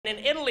In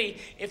Italy,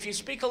 if you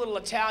speak a little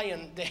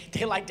Italian,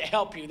 they like to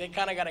help you. They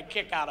kind of got a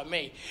kick out of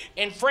me.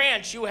 In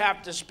France, you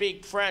have to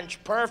speak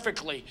French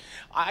perfectly.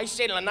 I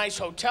stayed in a nice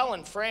hotel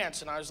in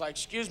France, and I was like,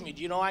 excuse me,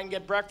 do you know I can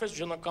get breakfast?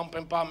 Je ne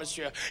comprends pas,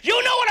 monsieur.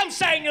 You know what I'm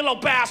saying, you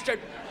little bastard?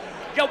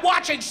 You're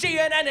watching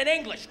CNN in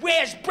English.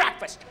 Where's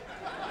breakfast?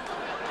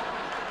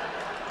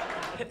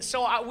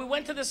 So we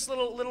went to this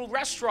little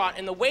restaurant,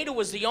 and the waiter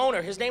was the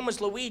owner. His name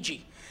was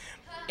Luigi.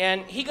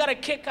 And he got a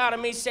kick out of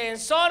me saying,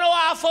 sono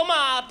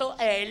affumato.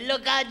 Hey,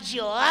 look at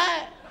you,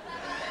 huh?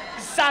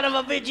 Son of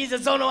a bitch, he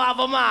said, sono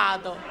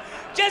affumato.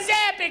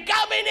 Giuseppe,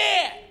 come in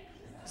here.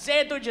 Say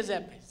it to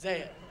Giuseppe,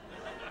 say it.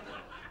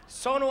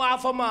 Sono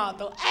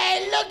affumato.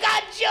 Hey, look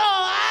at you,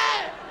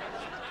 huh?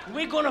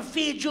 We're gonna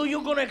feed you,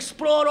 you're gonna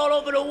explode all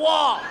over the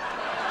wall.